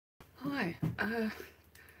Hi,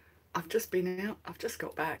 I've just been out, I've just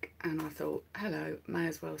got back, and I thought, hello, may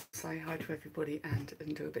as well say hi to everybody and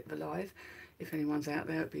do a bit of a live. If anyone's out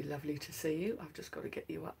there, it'd be lovely to see you. I've just got to get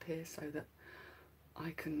you up here so that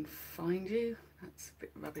I can find you. That's a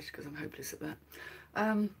bit rubbish because I'm hopeless at that.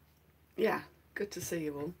 Yeah, good to see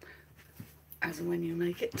you all, as and when you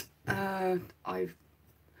make it. I'm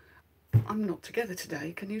not together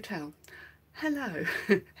today, can you tell? Hello,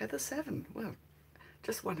 Heather7. Well,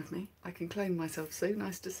 just one of me. I can claim myself soon.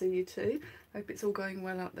 Nice to see you too. Hope it's all going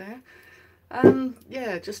well up there.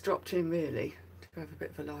 Yeah, just dropped in really to have a bit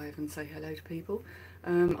of a live and say hello to people.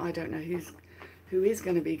 I don't know who is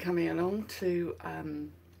going to be coming along to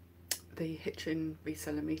the Hitchin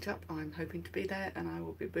reseller meetup. I'm hoping to be there, and I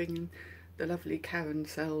will be bringing the lovely Karen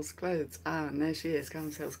Sells Clothes. Ah, and there she is,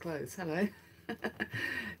 Karen Sells Clothes. Hello.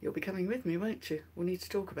 You'll be coming with me, won't you? We'll need to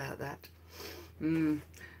talk about that.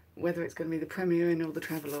 Whether it's going to be the Premier Inn or the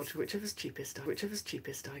Travelodge, whichever's cheapest,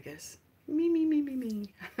 I guess. Me.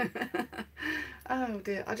 Oh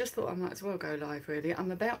dear, I just thought I might as well go live really.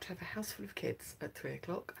 I'm about to have a house full of kids at 3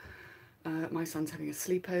 o'clock. My son's having a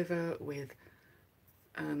sleepover with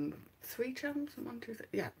 3 chums,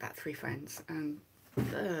 about 3 friends. And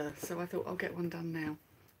so I thought I'll get one done now,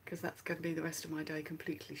 because that's going to be the rest of my day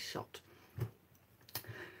completely shot.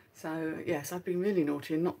 So yes, I've been really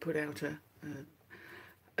naughty and not put out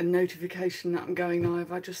a notification that I'm going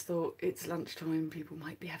live. I just thought it's lunchtime, people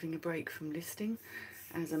might be having a break from listing,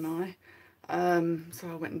 as am I. So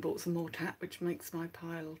I went and bought some more tap, which makes my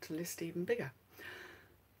pile to list even bigger.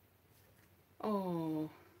 Oh,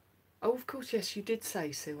 of course, yes, you did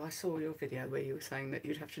say, Sue. I saw your video where you were saying that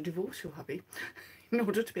you'd have to divorce your hubby in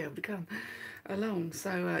order to be able to come along.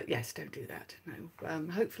 So yes, don't do that. No.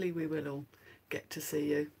 Hopefully we will all get to see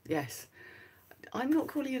you. Yes. I'm not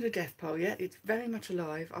calling it a death pile yet. It's very much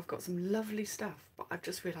alive. I've got some lovely stuff, but I've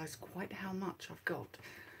just realised quite how much I've got.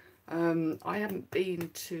 I haven't been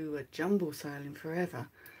to a jumble sale in forever,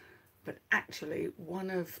 but actually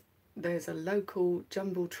there's a local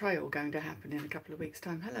jumble trail going to happen in a couple of weeks'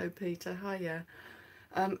 time. Hello, Peter. Hiya.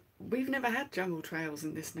 We've never had jumble trails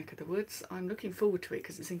in this neck of the woods. I'm looking forward to it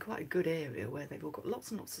because it's in quite a good area where they've all got lots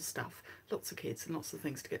and lots of stuff, lots of kids and lots of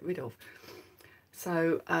things to get rid of.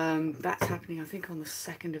 So that's happening, I think, on the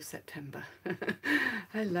 2nd of September.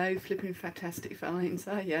 Hello, flipping fantastic finds.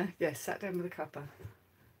 Oh yeah, yes, sat down with a cuppa.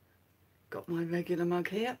 Got my regular mug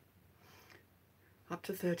here. Up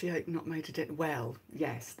to 38, not made a dent. Well,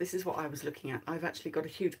 yes, this is what I was looking at. I've actually got a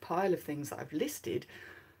huge pile of things that I've listed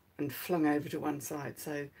and flung over to one side.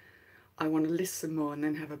 So I want to list some more and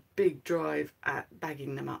then have a big drive at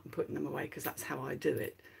bagging them up and putting them away, because that's how I do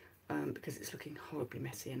it. Because it's looking horribly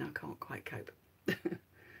messy and I can't quite cope.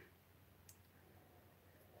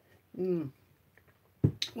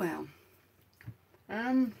 Well,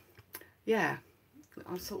 yeah,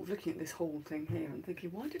 I'm sort of looking at this whole thing here and thinking,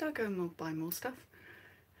 why did I go and buy more stuff?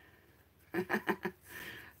 Lex,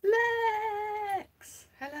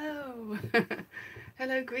 hello.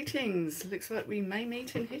 Hello, greetings. Looks like we may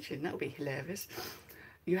meet in Hitchin. That'll be hilarious.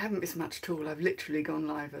 You haven't missed much at all. I've literally gone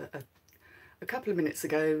live a couple of minutes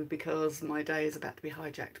ago because my day is about to be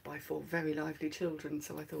hijacked by 4 very lively children.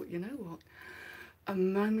 So I thought, you know what, a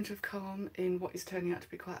moment of calm in what is turning out to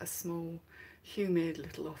be quite a small, humid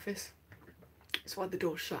little office. That's why the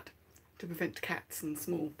door's shut, to prevent cats and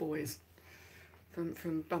small boys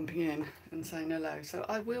from bumping in and saying hello. So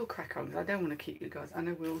I will crack on, because I don't want to keep you guys. I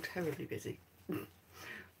know we're all terribly busy. We're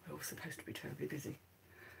all supposed to be terribly busy.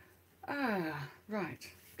 Ah, right.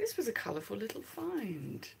 This was a colourful little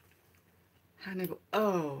find. Hannibal.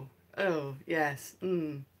 Oh, yes.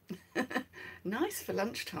 Nice for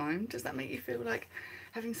lunchtime. Does that make you feel like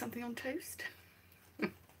having something on toast?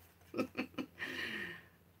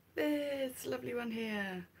 This lovely one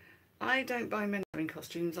here. I don't buy many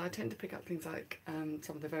costumes. I tend to pick up things like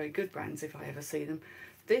some of the very good brands if I ever see them.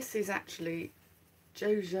 This is actually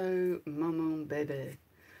Jojo Maman Bebe,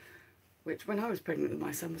 which when I was pregnant with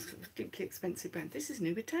my son was a particularly expensive brand. This is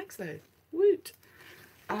new with tags though. Woot!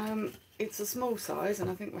 It's a small size,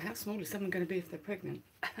 and I think, well, how small is someone going to be if they're pregnant?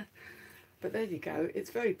 But there you go.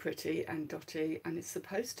 It's very pretty and dotty, and it's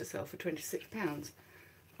supposed to sell for £26.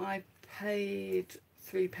 I paid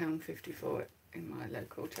 £3.50 for it in my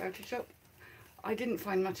local charity shop. I didn't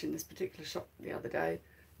find much in this particular shop the other day.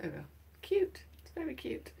 Oh well, cute. It's very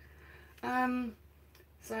cute.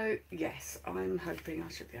 So yes, I'm hoping I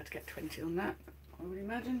should be able to get 20 on that. I would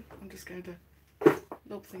imagine. I'm just going to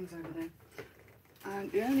lob things over there.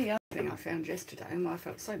 And the only other thing I found yesterday, and I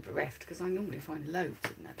felt so bereft because I normally find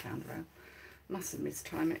loads in that pound row, must have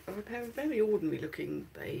mistimed it, are a pair of very ordinary looking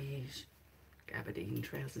beige gabardine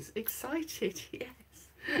trousers. Excited, yes.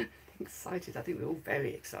 excited. I think we're all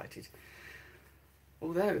very excited.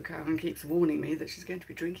 Although Karen keeps warning me that she's going to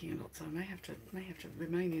be drinking a lot, so I may have to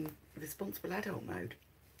remain in responsible adult mode.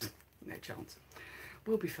 No chance.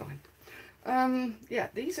 We'll be fine. Yeah,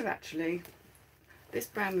 these are actually, this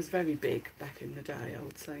brand was very big back in the day, I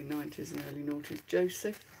would say 90s and early noughties.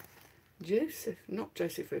 Joseph, not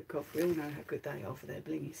Joseph Ribkoff. We all know how good they are for their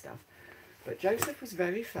blingy stuff. But Joseph was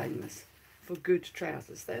very famous for good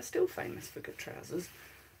trousers. They're still famous for good trousers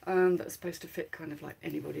that are supposed to fit kind of like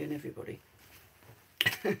anybody and everybody.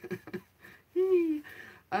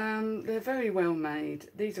 They're very well made.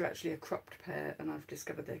 These are actually a cropped pair, and I've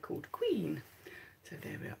discovered they're called Queen. So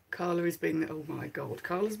there we are. Carla is being, oh my God,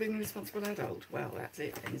 Carla's being a responsible adult. Well, that's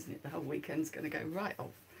it then, isn't it? The whole weekend's going to go right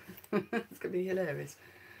off. It's going to be hilarious.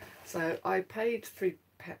 So I paid £2.50.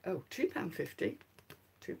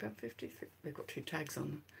 £2.50. They've got 2 tags on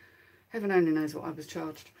them. Heaven only knows what I was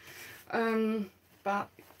charged. But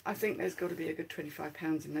I think there's got to be a good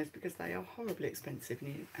 £25 in those because they are horribly expensive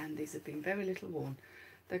new, and these have been very little worn.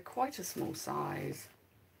 They're quite a small size,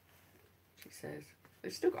 she says.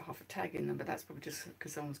 They've still got half a tag in them, but that's probably just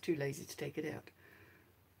because someone's too lazy to take it out.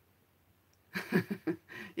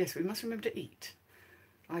 Yes, we must remember to eat.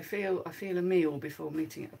 I feel a meal before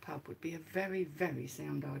meeting at a pub would be a very, very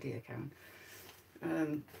sound idea, Karen.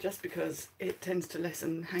 Just because it tends to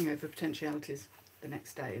lessen hangover potentialities the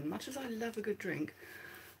next day. And much as I love a good drink,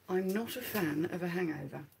 I'm not a fan of a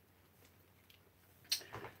hangover.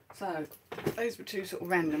 So those were 2 sort of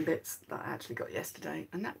random bits that I actually got yesterday,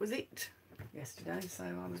 and that was it yesterday. So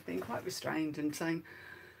I was being quite restrained and saying,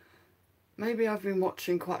 maybe I've been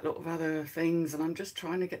watching quite a lot of other things and I'm just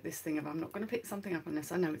trying to get this thing of I'm not going to pick something up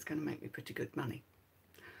unless I know it's going to make me pretty good money.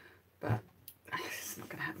 But it's not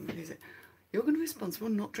going to happen, is it? You're going to be responsible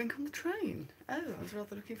and not drink on the train. Oh, I was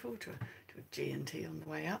rather looking forward to a G&T on the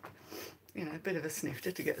way up. You know, a bit of a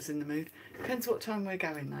snifter to get us in the mood. Depends what time we're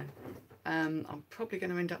going though. I'm probably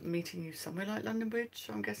going to end up meeting you somewhere like London Bridge,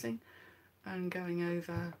 I'm guessing, and going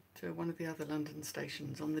over to one of the other London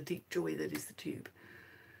stations on the deep joy that is the tube.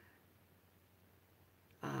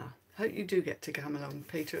 Hope you do get to come along,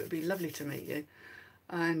 Peter. It would be lovely to meet you.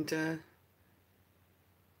 And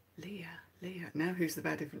Leah, now who's the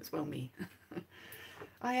bad influence? Well, me.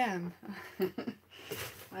 I am.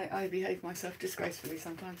 I behave myself disgracefully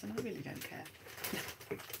sometimes, and I really don't care.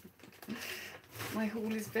 My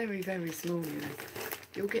hall is very, very small, you know.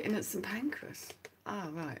 You're getting at St Pancras. Ah,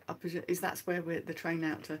 right. Is that's where the train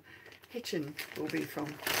out to Hitchin will be from.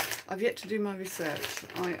 I've yet to do my research.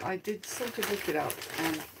 I did sort of look it up.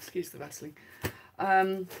 Excuse the rustling.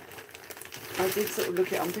 I did sort of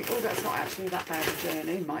look it up and think, oh, that's not actually that bad a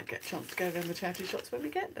journey. Might get a chance to go around the charity shops when we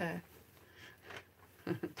get there.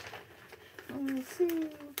 Oh, so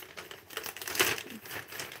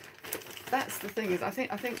that's the thing is, I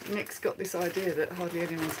think Nick's got this idea that hardly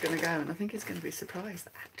anyone's going to go, and I think he's going to be surprised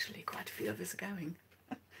that actually quite a few of us are going.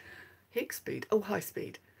 High speed, oh, high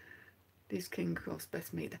speed. These King Cross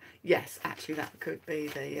best meet. Yes, actually that could be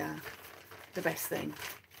the best thing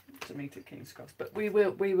to meet at King's Cross. But we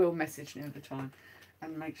will message near the time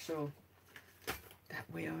and make sure that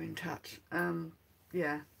we are in touch.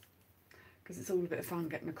 Yeah, because it's all a bit of fun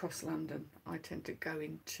getting across London. I tend to go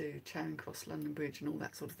into Charing Cross, London Bridge and all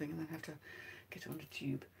that sort of thing, and then have to get on a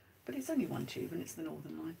tube. But it's only one tube and it's the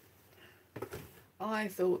Northern Line. I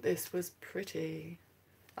thought this was pretty.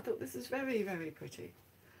 I thought this was very, very pretty.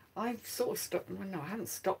 I've sort of stopped, well, no, I haven't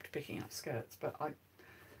stopped picking up skirts, but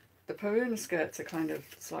the Peruna skirts are kind of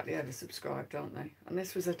slightly oversubscribed, aren't they? And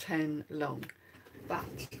this was a 10 long, but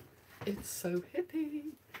it's so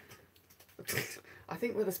hippie. I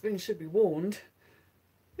think where the spoon should be warned,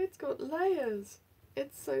 it's got layers.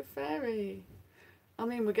 It's so fairy. I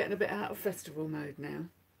mean, we're getting a bit out of festival mode now,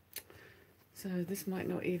 so this might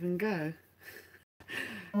not even go.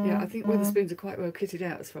 Yeah, I think Wetherspoons are quite well kitted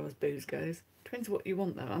out as far as booze goes. Depends what you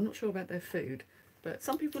want though. I'm not sure about their food, but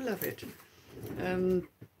some people love it. I'm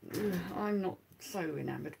not so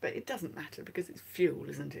enamoured, but it doesn't matter because it's fuel,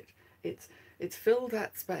 isn't it? It's filled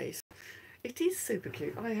that space. It is super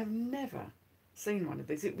cute. I have never seen one of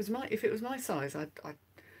these. If it was my size, I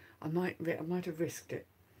might have risked it,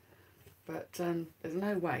 but there's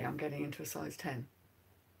no way I'm getting into a size 10.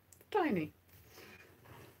 Tiny.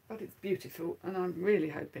 But it's beautiful, and I'm really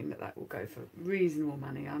hoping that will go for reasonable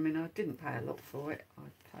money. I mean, I didn't pay a lot for it.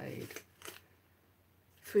 I paid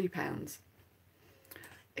 £3.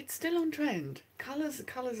 It's still on trend. Colours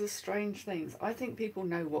are strange things. I think people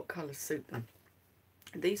know what colours suit them.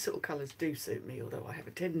 These sort of colours do suit me, although I have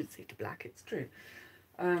a tendency to black, it's true.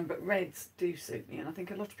 But reds do suit me, and I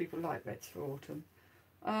think a lot of people like reds for autumn.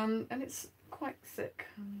 And it's quite thick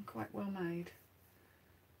and quite well made.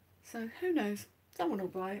 So who knows? Someone will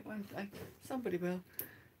buy it, won't they? Somebody will.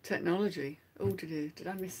 Technology. Oh, did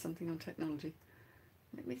I miss something on technology?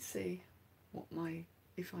 Let me see what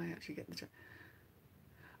if I actually get the...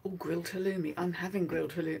 Oh, grilled halloumi. I'm having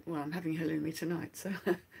grilled halloumi. Well, I'm having halloumi tonight, so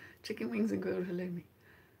chicken wings and grilled halloumi.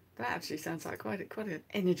 That actually sounds like quite an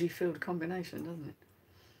energy-filled combination, doesn't it?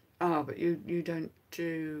 Ah, but you don't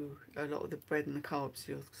do a lot of the bread and the carbs.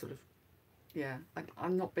 You're sort of... Yeah,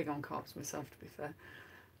 I'm not big on carbs myself, to be fair.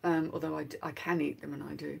 Although I can eat them, and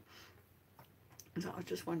I do. So I was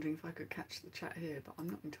just wondering if I could catch the chat here, but I'm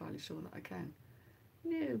not entirely sure that I can.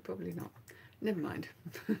 No, probably not. Never mind.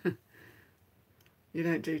 You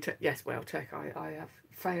don't do tech? Yes, well, tech. I have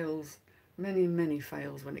fails, many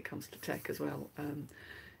fails when it comes to tech as well.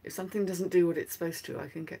 If something doesn't do what it's supposed to, I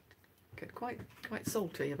can get quite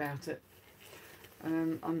salty about it.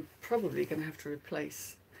 I'm probably going to have to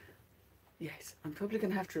replace... Yes, I'm probably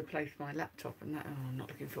going to have to replace my laptop, and that... Oh, I'm not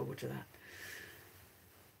looking forward to that.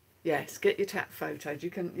 Yes, get your tap photos. You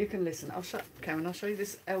can listen. Karen, I'll show you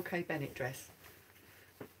this LK Bennett dress.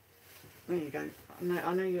 There you go.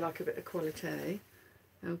 I know you like a bit of quality.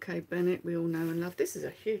 LK Bennett, we all know and love. This is a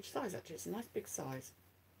huge size, actually. It's a nice big size.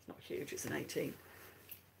 It's not huge, it's an 18.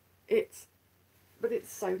 But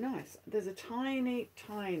it's so nice. There's a tiny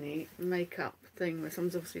makeup thing where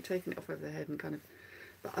someone's obviously taking it off over their head and kind of...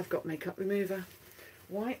 But I've got makeup remover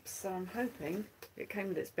wipes, so I'm hoping... It came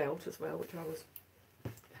with its belt as well, which I was...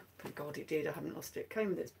 Thank God it did, I haven't lost it. It came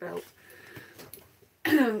with its belt.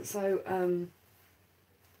 So,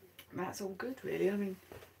 that's all good, really. I mean,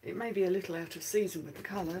 it may be a little out of season with the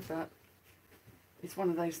colour, but it's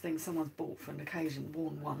one of those things someone's bought for an occasion,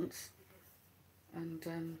 worn once, and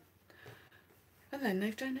then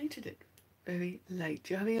they've donated it. Very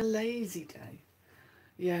late. You're having a lazy day.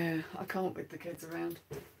 Yeah, I can't with the kids around.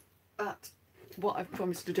 But what I've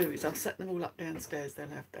promised to do is I'll set them all up downstairs. They'll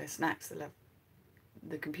have their snacks, they'll have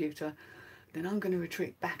the computer. Then I'm going to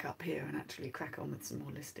retreat back up here and actually crack on with some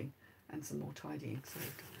more listing and some more tidying. So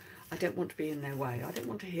I don't want to be in their way. I don't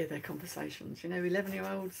want to hear their conversations. You know,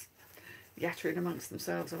 11-year-olds yattering amongst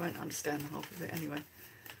themselves. I won't understand half of it anyway.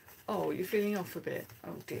 Oh, you're feeling off a bit.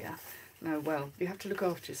 Oh dear. No, well, you have to look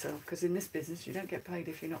after yourself, because in this business you don't get paid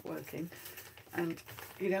if you're not working, and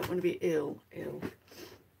you don't want to be ill.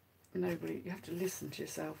 Nobody. You have to listen to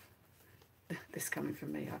yourself. This coming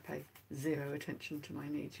from me, I pay zero attention to my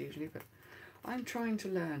needs usually, but I'm trying to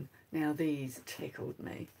learn. Now these tickled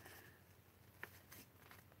me.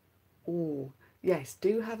 Oh, yes,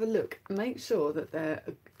 do have a look. Make sure that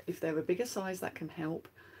if they're a bigger size, that can help.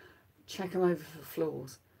 Check them over for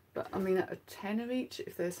flaws. But I mean, at a tenner each,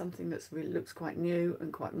 if there's something that's really looks quite new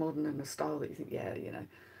and quite modern and a style that you think, yeah, you know,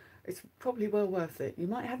 it's probably well worth it. You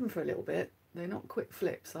might have them for a little bit. They're not quick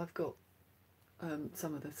flips. I've got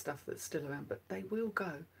some of the stuff that's still around, but they will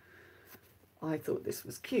go. I thought this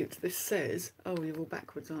was cute. This says, oh, you're all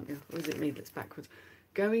backwards, aren't you? Or is it me that's backwards?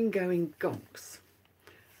 Going, gonks.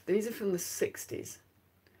 These are from the 60s.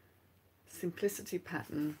 Simplicity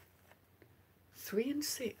pattern. 3 and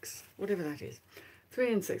 6, whatever that is.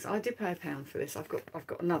 3 and 6. I did pay £1 for this. I've got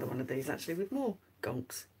another one of these actually with more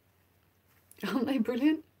gonks. Aren't they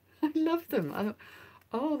brilliant? I love them.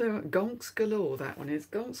 Oh, they're gonks galore. That one is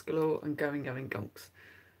gonks galore and going gonks.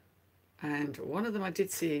 And one of them I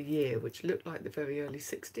did see a year, which looked like the very early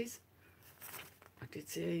 60s. I did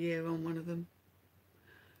see a year on one of them.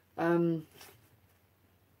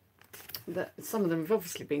 Some of them have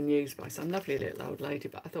obviously been used by some lovely little old lady,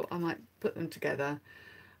 but I thought I might put them together.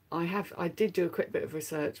 I did do a quick bit of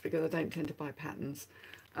research because I don't tend to buy patterns.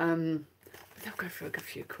 But they'll go for a good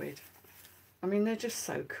few quid. I mean, they're just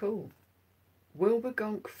so cool. Wilbur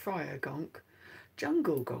gonk, Friar gonk,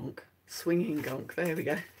 Jungle gonk, Swinging gonk. There we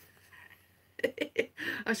go.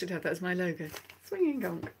 I should have that as my logo. Swinging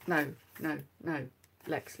gonk. No.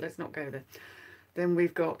 Lex, let's not go there. Then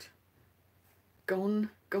we've got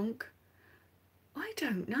Gone gonk. I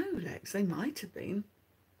don't know, Lex. They might have been.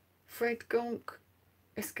 Fred gonk,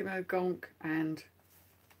 Eskimo gonk, and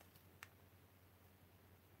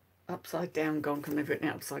upside down gonk. And they've written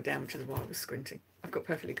it upside down, which is why I was squinting. I've got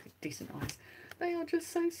perfectly decent eyes. They are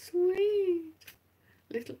just so sweet.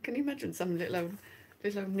 Little, can you imagine some little old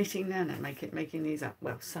knitting nana making these up?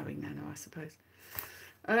 Well, sewing nana, I suppose.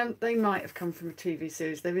 They might have come from a TV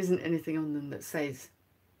series. There isn't anything on them that says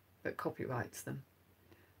that copyrights them.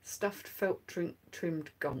 Stuffed felt trimmed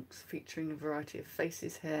gonks featuring a variety of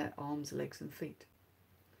faces, hair, arms, legs and feet.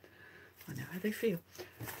 I know how they feel.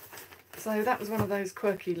 So that was one of those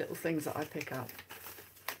quirky little things that I pick up.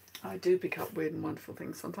 I do pick up weird and wonderful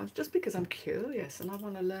things sometimes just because I'm curious and I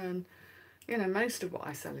want to learn. You know, most of what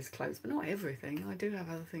I sell is clothes, but not everything. I do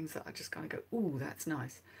have other things that I just kind of go, ooh, that's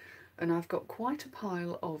nice. and I've got quite a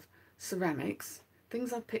pile of ceramics,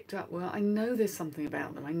 things I've picked up where I know there's something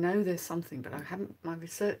about them. I know there's something, but I haven't. My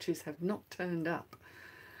researches have not turned up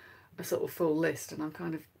a sort of full list, and I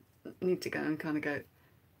kind of need to go and kind of go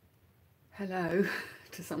hello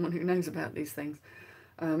to someone who knows about these things,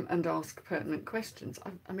 and ask pertinent questions.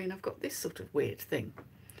 I mean, I've got this sort of weird thing.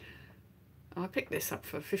 I picked this up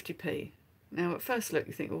for 50p. Now, at first look,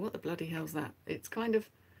 you think, well, what the bloody hell's that? It's kind of,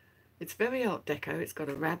 it's very Art Deco. It's got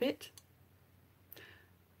a rabbit,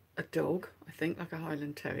 a dog, I think, like a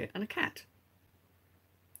Highland Terrier, and a cat.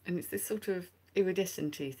 And it's this sort of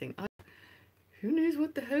iridescent-y thing. Who knows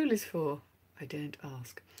what the hole is for? I don't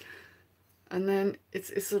ask. And then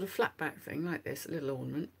it's sort of flat back thing like this, a little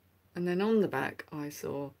ornament. And then on the back I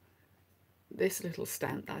saw this little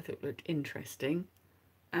stamp that I thought looked interesting,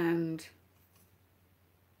 and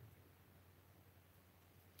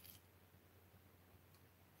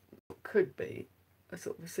could be a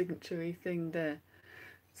sort of a signature-y thing there.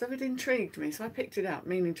 So it intrigued me, so I picked it up,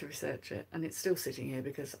 meaning to research it, and it's still sitting here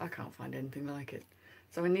because I can't find anything like it.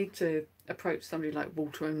 So I need to approach somebody like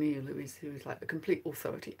Walter O'Neill, who is like the complete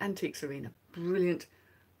authority. Antiques Arena, brilliant,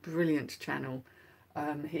 brilliant channel.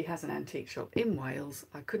 He has an antique shop in Wales.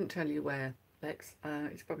 I couldn't tell you where, Lex.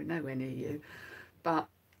 It's probably nowhere near you, but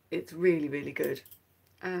it's really, really good.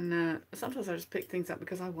 And sometimes I just pick things up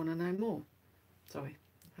because I want to know more. Sorry,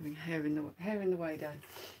 having hair in the way, Dad.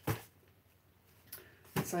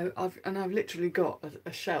 So I've literally got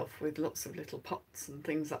a shelf with lots of little pots and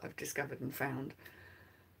things that I've discovered and found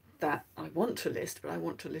that I want to list, but I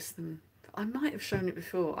want to list them. I might have shown it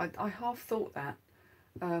before. I half thought that.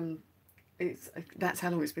 That's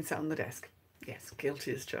how long it's been sat on the desk. Yes,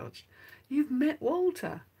 guilty as charged. You've met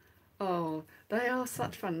Walter. Oh, they are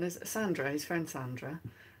such fun. There's Sandra, his friend Sandra,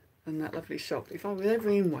 and that lovely shop. If I was ever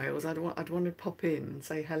in Wales, I'd want to pop in and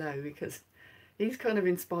say hello, because he's kind of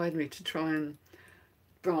inspired me to try and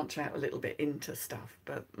branch out a little bit into stuff,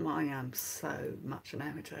 but I am so much an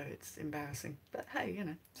amateur, it's embarrassing. But hey, you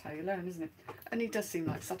know, it's how you learn, isn't it? And he does seem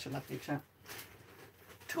like such a lovely chap.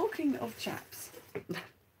 Talking of chaps,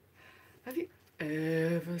 have you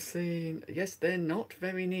ever seen, yes, they're not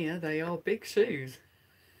very near, they are big shoes.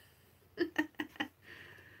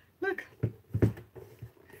 Look,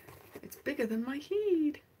 it's bigger than my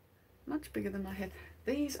head, much bigger than my head.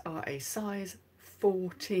 These are a size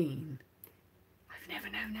 14. Never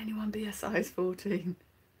known anyone be a size 14.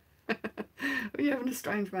 Were you having a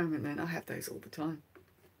strange moment then? I have those all the time.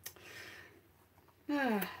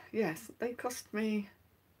 Yes, they cost me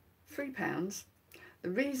 £3. The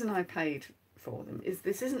reason I paid for them is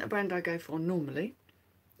this isn't a brand I go for normally.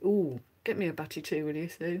 Ooh, get me a butty too, will you,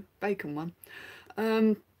 Sue? Bacon one.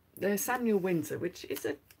 They're Samuel Windsor, which is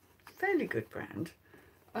a fairly good brand.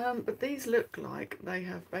 But these look like they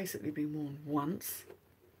have basically been worn once.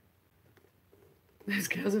 Those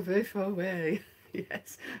girls are very far away.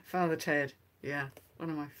 Yes, Father Ted. Yeah,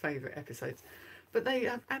 one of my favourite episodes. But they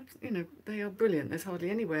have, you know, they are brilliant. There's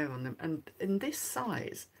hardly any wear on them. And in this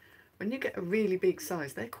size, when you get a really big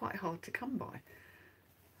size, they're quite hard to come by.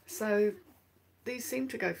 So these seem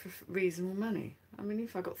to go for reasonable money. I mean,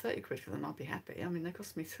 if I got 30 quid for them, I'd be happy. I mean, they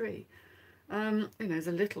cost me £3. You know, there's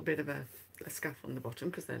a little bit of a scuff on the bottom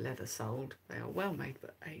because they're leather soled. They are well made,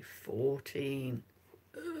 but a 14.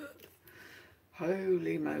 Ugh.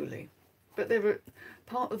 Holy moly! But they were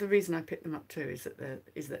part of the reason I picked them up too. Is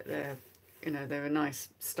that they're you know, they're a nice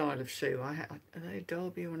style of shoe. Are they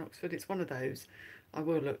Derby or an Oxford? It's one of those. I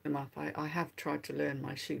will look them up. I have tried to learn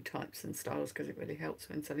my shoe types and styles because it really helps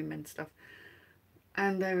when selling men's stuff.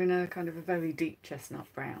 And they're in a kind of a very deep chestnut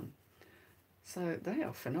brown. So they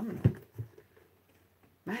are phenomenal.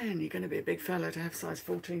 Man, you're going to be a big fella to have size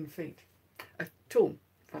 14 feet. A tall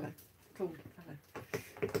fellow. Tall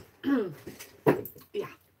fellow. Yeah.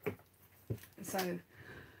 So,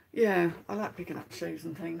 yeah, I like picking up shoes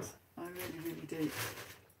and things. I really, really do.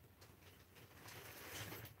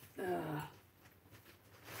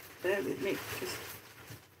 Bear with me. Just,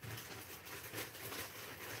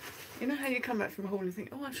 you know how you come back from a haul and you think,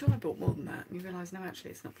 oh, I'm sure I bought more than that. And you realise, no,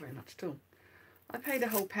 actually, it's not very much at all. I paid a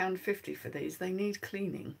whole £1.50 for these. They need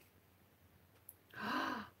cleaning.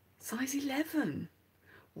 Size 11.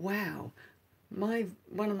 Wow.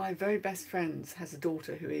 One of my very best friends has a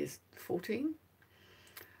daughter who is 14,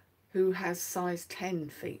 who has size 10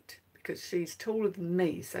 feet because she's taller than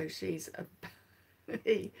me, so she's a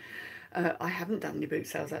I haven't done any boot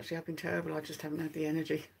sales actually. I've been terrible. I just haven't had the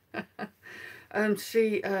energy.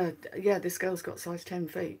 Yeah, this girl's got size 10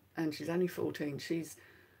 feet and she's only 14. She's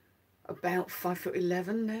about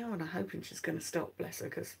 5'11" now, and I'm hoping she's going to stop, bless her,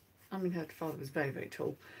 because I mean her father was very, very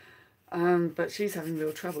tall. But she's having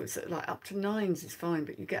real trouble. It's like up to 9s is fine,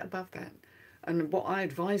 but you get above that. And what I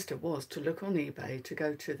advised her was to look on eBay, to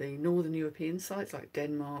go to the Northern European sites like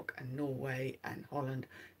Denmark and Norway and Holland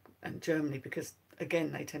and Germany, because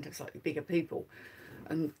again they tend to have slightly bigger people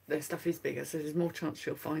and their stuff is bigger, so there's more chance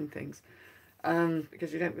she'll find things.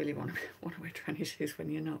 Because you don't really want to wear tranny shoes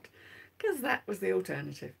when you're not, because that was the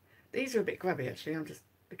alternative. These are a bit grubby actually. I'm just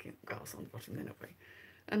looking at the glass on the bottom, they're not very.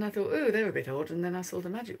 And I thought, oh, they're a bit odd, and then I saw the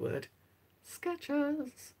magic word,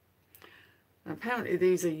 Skechers. Apparently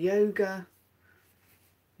these are yoga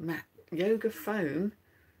mat, yoga foam.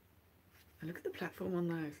 And look at the platform on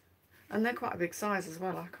those. And they're quite a big size as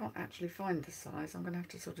well. I can't actually find the size. I'm going to have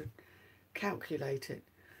to sort of calculate it.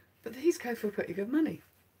 But these go for pretty good money.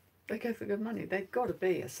 They go for good money. They've got to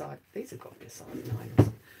be a size. These have got to be a size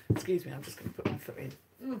 9. Excuse me, I'm just going to put my foot in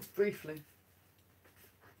briefly.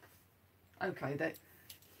 Okay,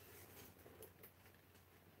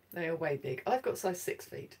 they are way big. I've got size 6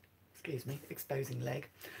 feet. Excuse me, exposing leg.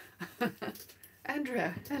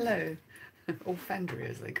 Andrea, hello. Or Fandria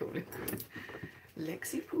as they call it.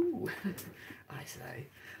 Lexi Poo, I say.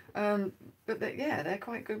 But yeah, they're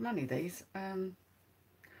quite good money, these.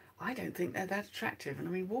 I don't think they're that attractive, and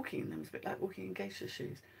I mean walking in them is a bit like walking in geisha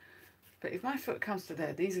shoes. But if my foot comes to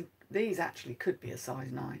there, these actually could be a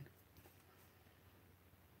size 9.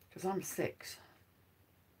 Because I'm 6.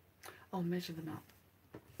 I'll measure them up.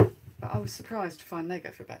 But I was surprised to find they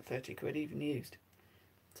go for about 30 quid, even used.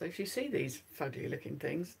 So if you see these fugly looking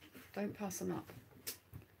things, don't pass them up.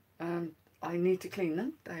 I need to clean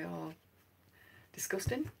them. They are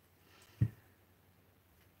disgusting.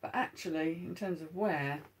 But actually, in terms of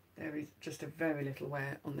wear, there is just a very little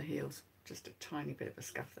wear on the heels. Just a tiny bit of a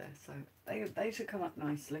scuff there. So they should come up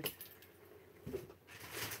nicely.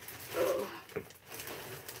 Oh.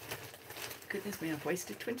 Goodness me, I've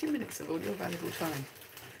wasted 20 minutes of all your valuable time.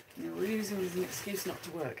 You're using it as an excuse not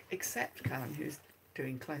to work, except Callum, who's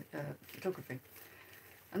doing photography.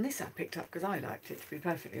 And this I picked up because I liked it, to be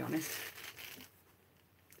perfectly honest.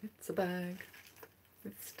 It's a bag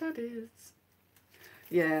with studies.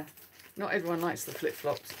 Yeah, not everyone likes the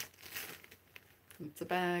flip-flops. It's a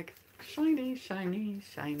bag. Shiny, shiny,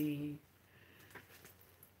 shiny.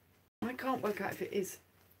 I can't work out if it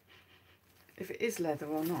is leather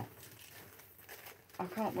or not. I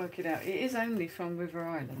can't work it out. It is only from River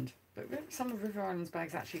Island, but some of River Island's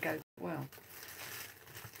bags actually go well.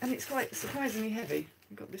 And it's quite surprisingly heavy.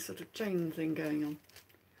 You've got this sort of chain thing going on.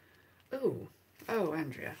 Oh,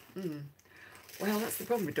 Andrea. Well, that's the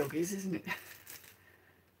problem with doggies, isn't it?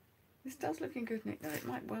 This does look in good nick though. It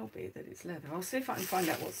might well be that it's leather. I'll see if I can find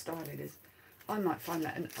out what style it is. I might find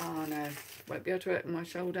that, and oh no, won't be able to wear it on my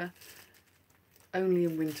shoulder. Only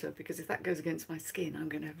in winter, because if that goes against my skin, I'm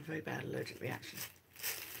going to have a very bad allergic reaction.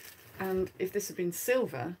 And if this had been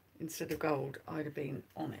silver instead of gold, I'd have been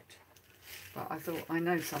on it. But I thought, I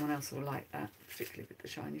know someone else will like that, particularly with the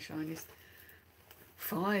shiny shinies.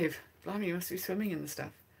 5. Blimey, you must be swimming in the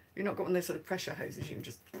stuff. You've not got one of those sort of pressure hoses, you can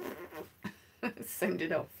just send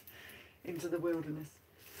it off into the wilderness.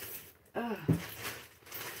 So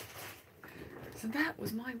that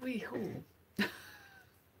was my wee haul.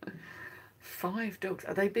 5 dogs.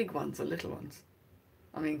 Are they big ones or little ones?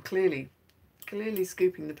 I mean, clearly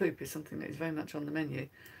scooping the poop is something that is very much on the menu.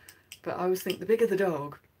 But I always think the bigger the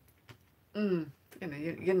dog, you know,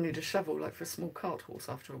 you're going to need a shovel like for a small cart horse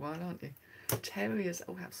after a while, aren't you? Terriers,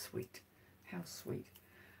 oh how sweet, how sweet.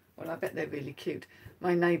 Well, I bet they're really cute.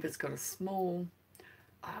 My neighbour's got a small,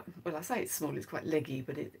 well I say it's small, it's quite leggy,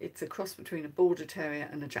 but it's a cross between a Border Terrier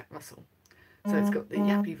and a Jack Russell. So it's got the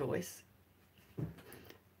yappy voice.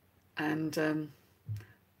 And I'm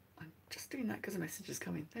just doing that because a message is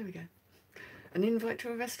coming. There we go. An invite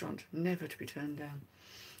to a restaurant, never to be turned down.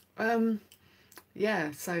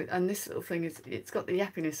 Yeah, so, and this little thing is, it's got the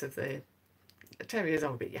yappiness of the terriers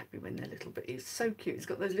are a bit yappy when they're little, but it's so cute. It's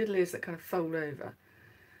got those little ears that kind of fold over,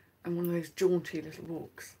 and one of those jaunty little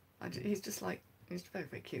walks. He's just like, he's very,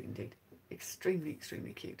 very cute indeed. Extremely,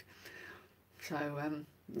 extremely cute. So,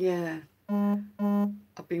 yeah,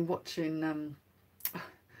 I've been watching,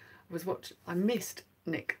 I missed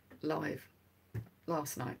Nick live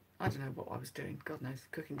last night. I don't know what I was doing, God knows,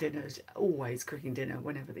 cooking dinner. Always cooking dinner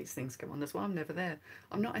whenever these things come on. That's why I'm never there.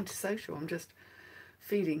 I'm not antisocial, I'm just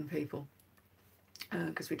feeding people,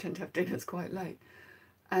 because we tend to have dinners quite late.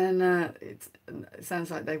 And it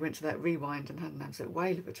sounds like they went to that rewind and had an absolute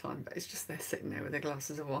whale of a time, but it's just they're sitting there with their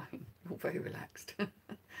glasses of wine, all very relaxed.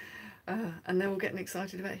 And they're all getting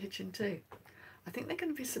excited about hitching too. I think they're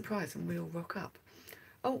going to be surprised when we all rock up.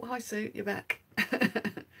 Oh, hi Sue, you're back.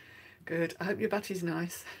 Good, I hope your butty's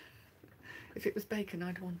nice. If it was bacon,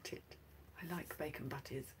 I'd want it. I like bacon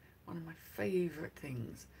butties. One of my favourite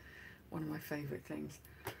things. One of my favourite things.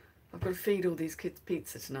 I've got to feed all these kids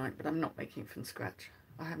pizza tonight, but I'm not making it from scratch.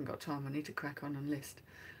 I haven't got time. I need to crack on and list.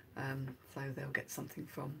 So they'll get something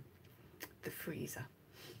from the freezer.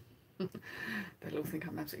 They'll all think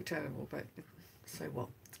I'm absolutely terrible, but so what?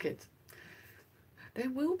 It's kids. There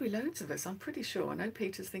will be loads of us, I'm pretty sure. I know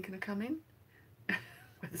Peter's thinking of coming.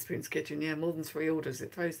 Wetherspoon's Kitchen, yeah, more than 3 orders.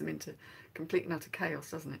 It throws them into complete and utter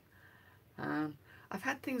chaos, doesn't it? I've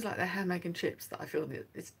had things like their ham, egg and chips that I feel that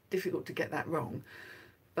it's difficult to get that wrong.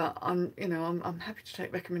 But I'm happy to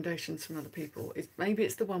take recommendations from other people. Maybe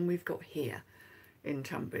it's the one we've got here in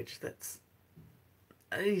Tunbridge that's...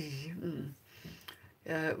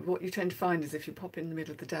 what you tend to find is if you pop in the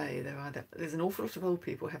middle of the day, there's an awful lot of old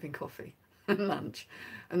people having coffee and lunch,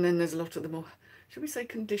 and then there's a lot of the more, should we say,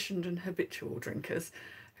 conditioned and habitual drinkers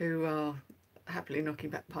who are happily knocking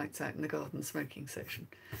back pints out in the garden smoking section.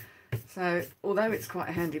 So although it's quite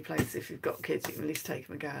a handy place if you've got kids, you can at least take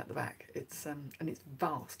them and go out the back. It's and it's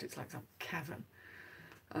vast. It's like some cavern,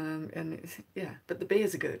 and it's, yeah. But the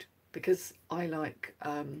beers are good because I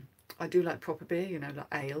do like proper beer. You know, like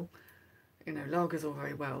ale. You know, lagers all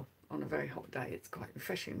very well on a very hot day. It's quite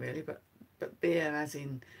refreshing, really. But beer, as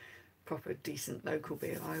in proper decent local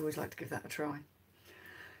beer, I always like to give that a try.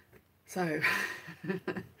 So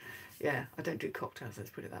yeah, I don't do cocktails. Let's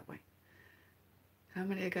put it that way. How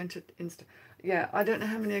many are going to Insta? Yeah, I don't know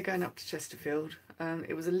how many are going up to Chesterfield.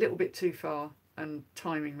 It was a little bit too far and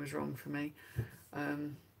timing was wrong for me.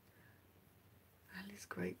 Ale is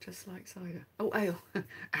great, just like cider. Oh, ale.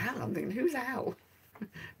 Al, I'm thinking, who's Al?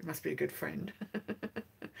 It must be a good friend.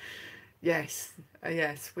 Yes,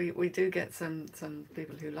 yes, we do get some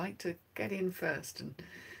people who like to get in first and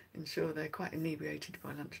ensure they're quite inebriated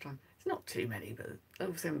by lunchtime. It's not too many, but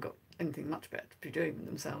obviously haven't got anything much better to be doing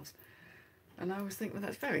themselves. And I always think, well,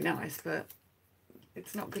 that's very nice, but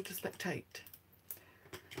it's not good to spectate.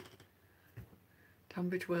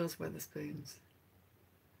 Tunbridge Wells Wetherspoons.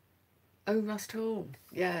 Oh, Rust Hall.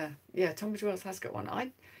 Yeah, Tunbridge Wells has got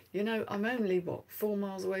one. You know, I'm only, what, 4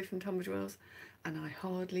 miles away from Tunbridge Wells, and I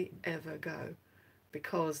hardly ever go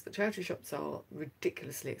because the charity shops are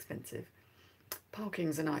ridiculously expensive.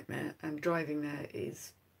 Parking's a nightmare, and driving there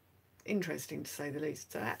is interesting to say the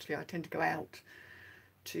least. So actually I tend to go out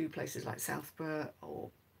to places like Southborough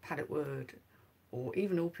or Paddockwood or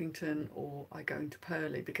even Orpington, or I go into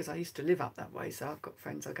Purley because I used to live up that way, so I've got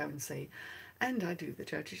friends I go and see, and I do the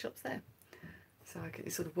charity shops there. So I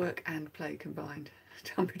get sort of work and play combined.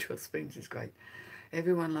 Tunbridge Wells Spoons is great.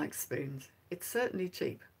 Everyone likes spoons. It's certainly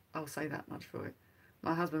cheap, I'll say that much for it.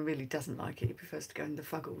 My husband really doesn't like it. He prefers to go in the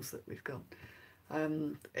Fuggles that we've got.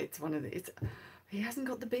 It's one of the... He hasn't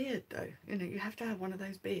got the beard though. You know, you have to have one of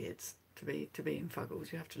those beards to be in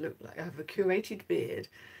Fuggles. You have to look like, have a curated beard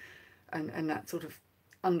and that sort of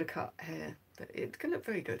undercut hair. It can look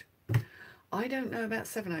very good. I don't know about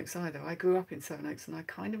Sevenoaks either. I grew up in Sevenoaks and I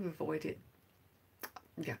kind of avoid it.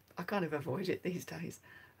 Yeah, I kind of avoid it these days.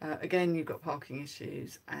 Again, you've got parking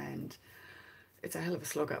issues and it's a hell of a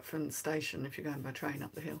slog up from the station if you're going by train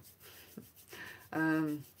up the hill.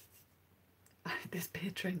 This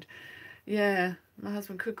beard trend. Yeah, my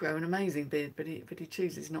husband could grow an amazing beard, but he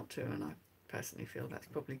chooses not to, and I personally feel that's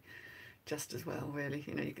probably just as well, really.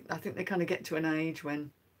 You know, I think they kind of get to an age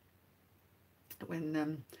when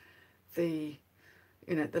the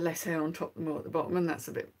less hair on top, the more at the bottom, and that's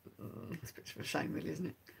it's a bit of a shame, really, isn't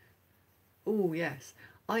it? Oh yes,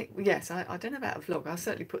 I don't know about a vlog. I'll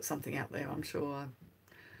certainly put something out there, I'm sure.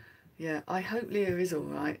 Yeah, I hope Leah is all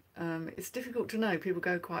right. It's difficult to know. People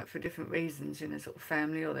go quite for different reasons, you know, sort of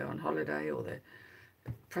family, or they're on holiday, or they're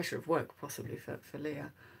pressure of work possibly for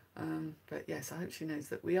Leah. But yes, I hope she knows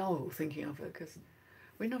that we are all thinking of her, because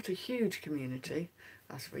we're not a huge community,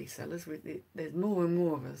 us resellers. There's more and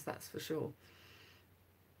more of us, that's for sure.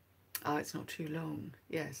 Oh, it's not too long.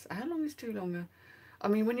 Yes. How long is too long? I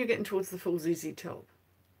mean, when you're getting towards the full ZZ top,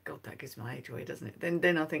 God, that gives my age away, doesn't it?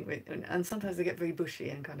 Then I think and sometimes they get very bushy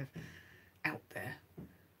and kind of out there.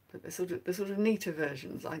 But the sort of neater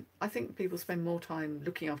versions. I think people spend more time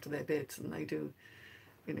looking after their beards than they do,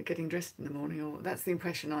 you know, getting dressed in the morning. Or that's the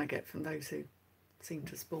impression I get from those who seem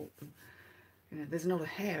to sport them. You know, there's not a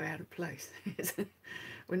hair out of place.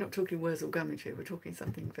 We're not talking Wurzel Gummidge here. We're talking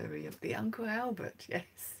something very the Uncle Albert. Yes.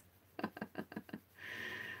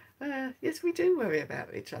 Yes, we do worry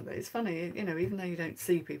about each other. It's funny, you know, even though you don't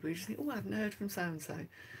see people, you just think, oh, I haven't heard from so-and-so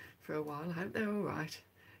for a while. I hope they're all right.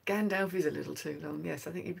 Gandalf is a little too long. Yes,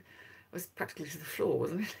 I think he was practically to the floor,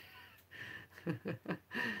 wasn't it?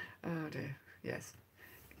 Oh, dear. Yes.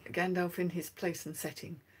 Gandalf in his place and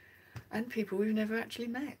setting. And people we've never actually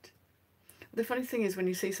met. The funny thing is, when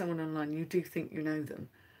you see someone online, you do think you know them.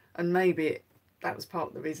 And maybe that was part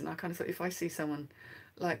of the reason I kind of thought, if I see someone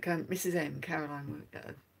like Mrs. M, Caroline,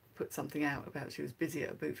 put something out about she was busy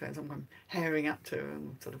at a boot fair, and someone herring up to her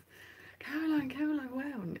and sort of, Caroline, Caroline,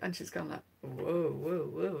 wow. And she's gone like, whoa, whoa,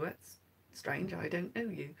 whoa, that's strange, I don't know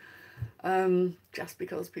you. Just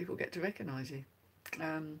because people get to recognise you.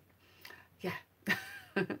 Yeah.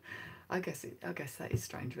 I guess that is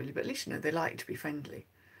strange, really. But at least, you know, they like to be friendly.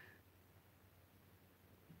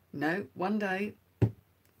 No, one day,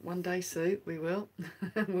 Sue, we will.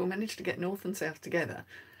 We'll manage to get North and South together,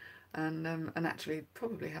 and actually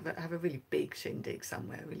probably have a really big shindig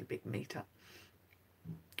somewhere, a really big meetup.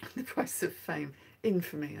 The price of fame,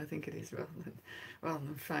 infamy, I think it is, rather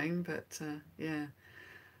than fame. But yeah.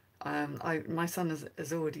 My son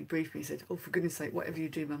has already briefed me. He said, "Oh, for goodness sake, whatever you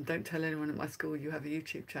do, Mum, don't tell anyone at my school you have a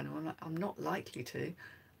YouTube channel." I'm like, I'm not likely to.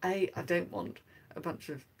 A, I don't want a bunch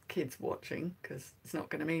of kids watching because it's not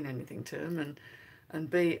going to mean anything to them, and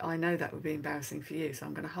B, I know that would be embarrassing for you, so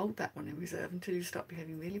I'm going to hold that one in reserve until you stop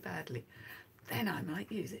behaving really badly. Then I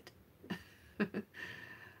might use it.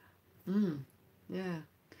 Yeah,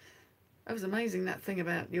 that was amazing, that thing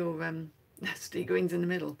about your Steve Green's in the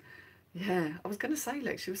middle. Yeah, I was going to say,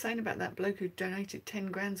 Lex, you were saying about that bloke who donated 10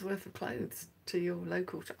 grand's worth of clothes to your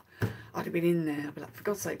local shop. I'd have been in there. I'd be like, for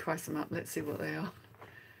God's sake, price them up. Let's see what they are.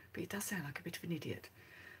 But he does sound like a bit of an idiot.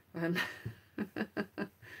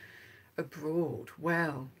 Abroad,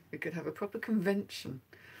 well, we could have a proper convention.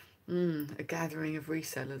 A gathering of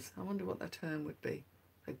resellers. I wonder what that term would be.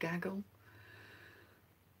 A gaggle?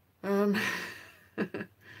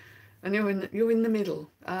 And you're in the middle.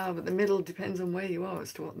 But the middle depends on where you are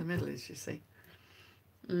as to what the middle is, you see.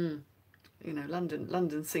 You know,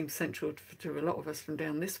 London seems central to a lot of us from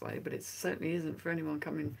down this way, but it certainly isn't for anyone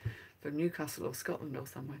coming from Newcastle or Scotland or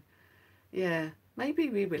somewhere. Yeah, maybe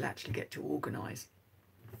we will actually get to organise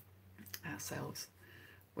ourselves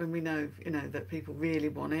when we know, you know, that people really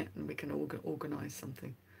want it, and we can organise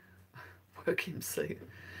something. Working suit.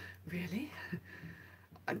 Really?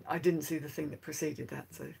 I didn't see the thing that preceded that,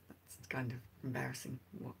 so that's kind of embarrassing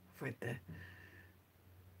what I've read there.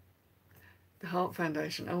 The Heart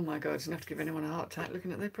Foundation. Oh my God, it's enough to give anyone a heart attack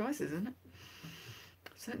looking at their prices, isn't it?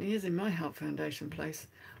 Certainly is in my Heart Foundation place.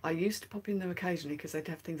 I used to pop in there occasionally because they'd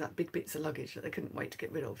have things like big bits of luggage that they couldn't wait to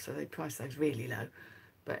get rid of, so they'd price those really low.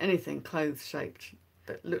 But anything clothes shaped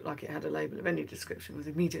that looked like it had a label of any description was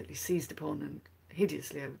immediately seized upon and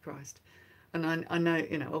hideously overpriced. And I know,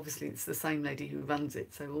 you know, obviously it's the same lady who runs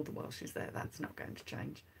it, so all the while she's there, that's not going to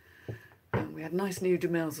change. We had a nice new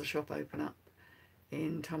Demelza shop open up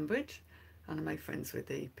in Tunbridge, and I made friends with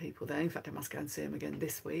the people there. In fact, I must go and see them again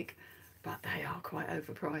this week, but they are quite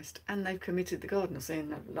overpriced, and they've committed the garden of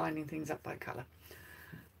seeing lining things up by colour.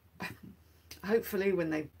 Hopefully when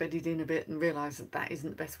they've bedded in a bit and realise that that isn't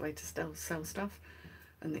the best way to sell stuff,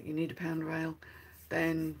 and that you need a pound rail,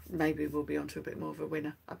 then maybe we'll be onto a bit more of a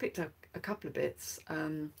winner. I picked up a couple of bits.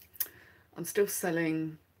 I'm still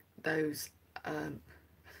selling those,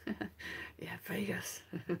 yeah, Vegas.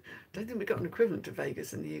 Don't think we've got an equivalent to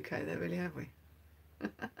Vegas in the UK there, really, have we?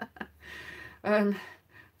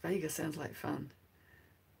 Vegas sounds like fun.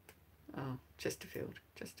 Oh, Chesterfield.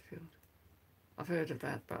 I've heard of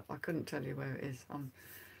that, but I couldn't tell you where it is. I'm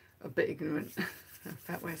a bit ignorant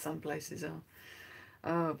about where some places are.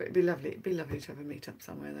 Oh, but it'd be lovely. It'd be lovely to have a meet up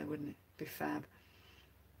somewhere there, wouldn't it? It'd be fab.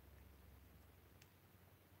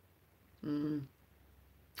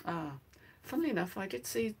 Funnily enough, I did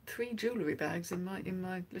see 3 jewellery bags in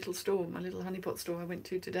my little store, my little honeypot store I went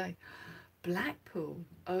to today. Blackpool.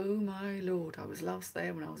 Oh my Lord, I was last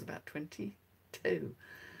there when I was about 22.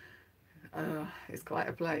 It's quite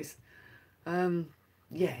a place.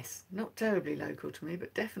 Yes, not terribly local to me,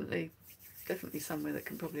 but definitely somewhere that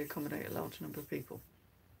can probably accommodate a large number of people.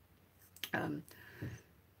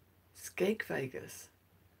 Skeg Vegas.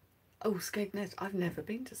 Oh, Skegness. I've never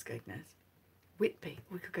been to Skegness. Whitby.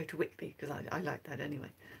 We could go to Whitby because I like that anyway.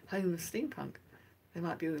 Home of steampunk. There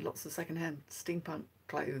might be lots of second-hand steampunk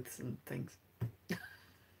clothes and things.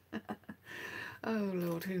 Oh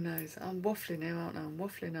Lord, who knows? I'm waffling now, aren't I? I'm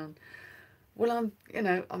waffling on. Well,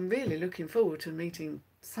 I'm really looking forward to meeting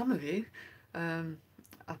some of you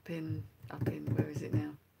up in where is it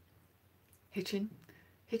now? Hitchin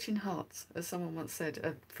Hearts, as someone once said.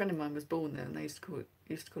 A friend of mine was born there, and they used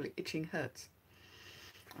to call it Itching Hurts.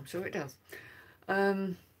 I'm sure it does.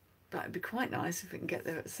 But it'd be quite nice if we can get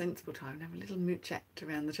there at a sensible time and have a little moot chat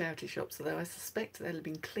around the charity shops, although I suspect they'll have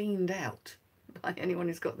been cleaned out by anyone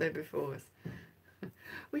who's got there before us.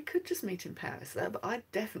 We could just meet in Paris though, but I'd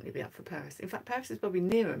definitely be up for Paris. In fact, Paris is probably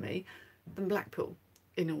nearer me than Blackpool,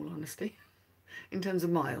 in all honesty, in terms of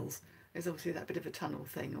miles. There's obviously that bit of a tunnel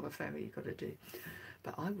thing or a ferry you've got to do.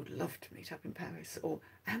 But I would love to meet up in Paris or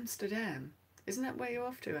Amsterdam. Isn't that where you're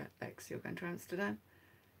off to, Lex? You're going to Amsterdam?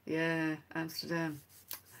 Yeah, Amsterdam.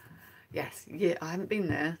 Yes, yeah, I haven't been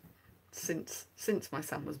there since my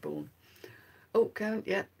son was born. Oh, Karen,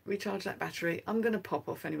 yeah, recharge that battery. I'm going to pop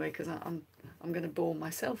off anyway because I'm going to bore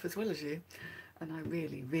myself as well as you, and I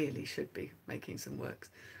really, really should be making some works,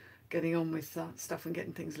 getting on with stuff and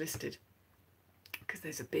getting things listed. Because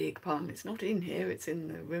there's a big pile. It's not in here, it's in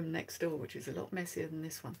the room next door, which is a lot messier than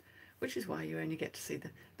this one, which is why you only get to see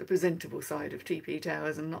the presentable side of TP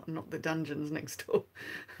Towers and not the dungeons next door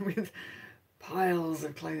with piles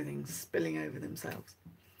of clothing spilling over themselves.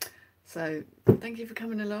 So thank you for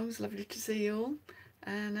coming along. It's lovely to see you all.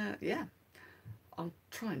 And yeah, I'll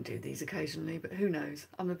try and do these occasionally, but who knows?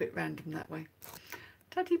 I'm a bit random that way.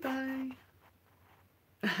 Tatty bye.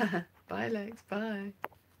 Bye, Lex. Bye.